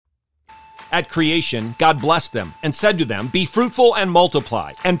At creation, God blessed them and said to them, "Be fruitful and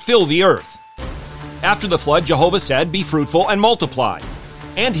multiply, and fill the earth." After the flood, Jehovah said, "Be fruitful and multiply."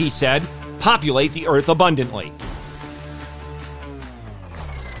 And he said, "Populate the earth abundantly."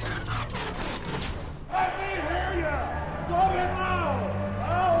 Let me hear you! Going loud!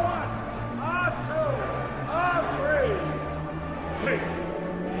 A1, A2, A3. Please.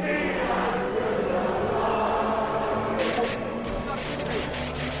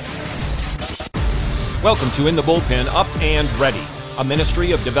 Welcome to In the Bullpen Up and Ready, a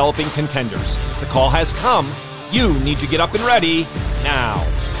ministry of developing contenders. The call has come. You need to get up and ready now.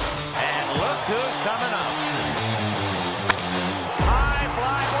 And look who's coming up. High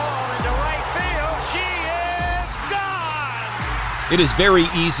fly ball into right field. She is gone. It is very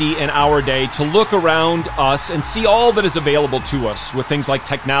easy in our day to look around us and see all that is available to us with things like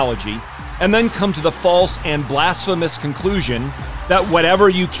technology, and then come to the false and blasphemous conclusion that whatever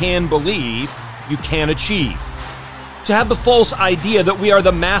you can believe, you can achieve. To have the false idea that we are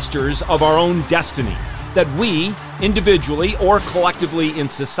the masters of our own destiny, that we, individually or collectively in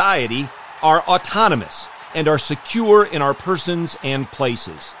society, are autonomous and are secure in our persons and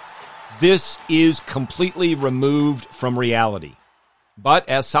places. This is completely removed from reality. But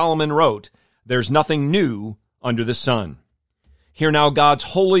as Solomon wrote, there's nothing new under the sun. Hear now God's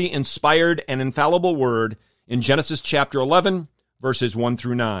holy, inspired, and infallible word in Genesis chapter 11, verses 1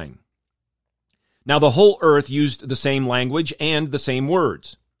 through 9. Now the whole earth used the same language and the same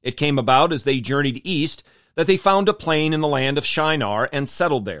words. It came about as they journeyed east that they found a plain in the land of Shinar and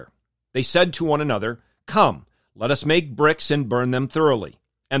settled there. They said to one another, "Come, let us make bricks and burn them thoroughly."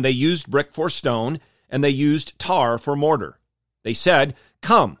 And they used brick for stone, and they used tar for mortar. They said,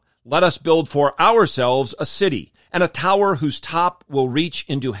 "Come, let us build for ourselves a city, and a tower whose top will reach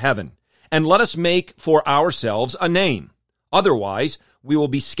into heaven. And let us make for ourselves a name. Otherwise, we will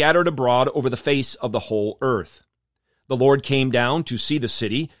be scattered abroad over the face of the whole earth." The Lord came down to see the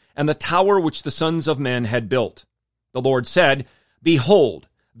city and the tower which the sons of men had built. The Lord said, "Behold,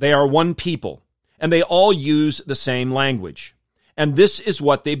 they are one people, and they all use the same language. And this is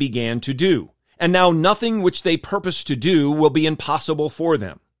what they began to do. And now nothing which they purpose to do will be impossible for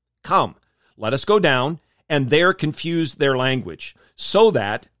them. Come, let us go down, and there confuse their language, so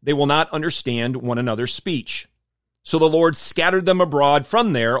that they will not understand one another's speech." So the Lord scattered them abroad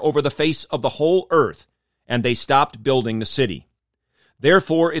from there over the face of the whole earth, and they stopped building the city.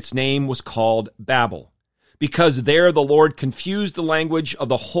 Therefore its name was called Babel, because there the Lord confused the language of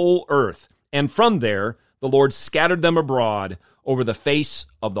the whole earth, and from there the Lord scattered them abroad over the face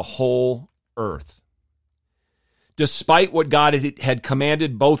of the whole earth. Despite what God had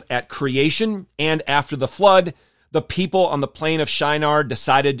commanded both at creation and after the flood, the people on the plain of Shinar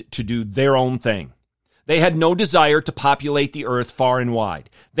decided to do their own thing. They had no desire to populate the earth far and wide.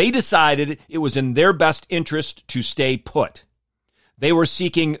 They decided it was in their best interest to stay put. They were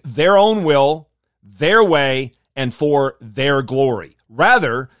seeking their own will, their way, and for their glory,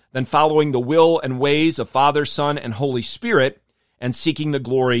 rather than following the will and ways of Father, Son, and Holy Spirit and seeking the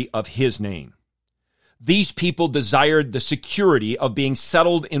glory of His name. These people desired the security of being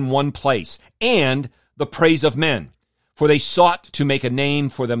settled in one place and the praise of men, for they sought to make a name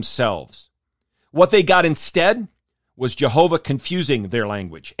for themselves. What they got instead was Jehovah confusing their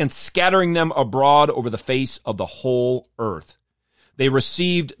language and scattering them abroad over the face of the whole earth. They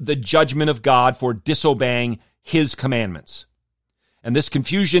received the judgment of God for disobeying His commandments. And this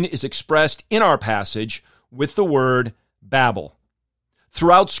confusion is expressed in our passage with the word Babel.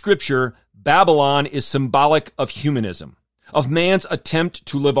 Throughout Scripture, Babylon is symbolic of humanism, of man's attempt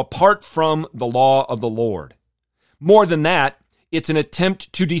to live apart from the law of the Lord. More than that, it's an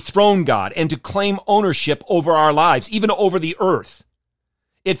attempt to dethrone God and to claim ownership over our lives, even over the earth.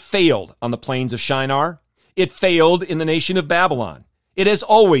 It failed on the plains of Shinar. It failed in the nation of Babylon. It has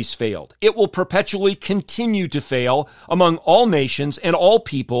always failed. It will perpetually continue to fail among all nations and all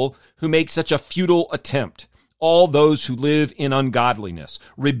people who make such a futile attempt, all those who live in ungodliness,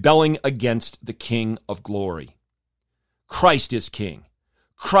 rebelling against the King of glory. Christ is King.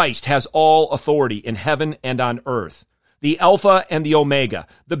 Christ has all authority in heaven and on earth. The Alpha and the Omega,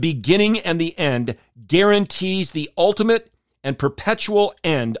 the beginning and the end, guarantees the ultimate and perpetual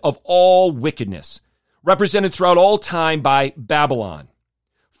end of all wickedness, represented throughout all time by Babylon.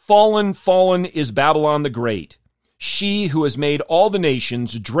 Fallen, fallen is Babylon the Great, she who has made all the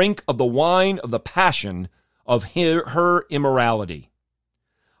nations drink of the wine of the passion of her immorality.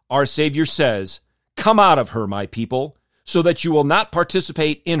 Our Savior says, "Come out of her, my people, so that you will not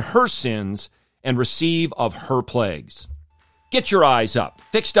participate in her sins and receive of her plagues." Get your eyes up,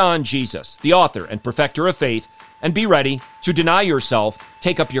 fixed on Jesus, the author and perfecter of faith, and be ready to deny yourself,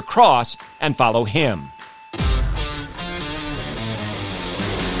 take up your cross, and follow him.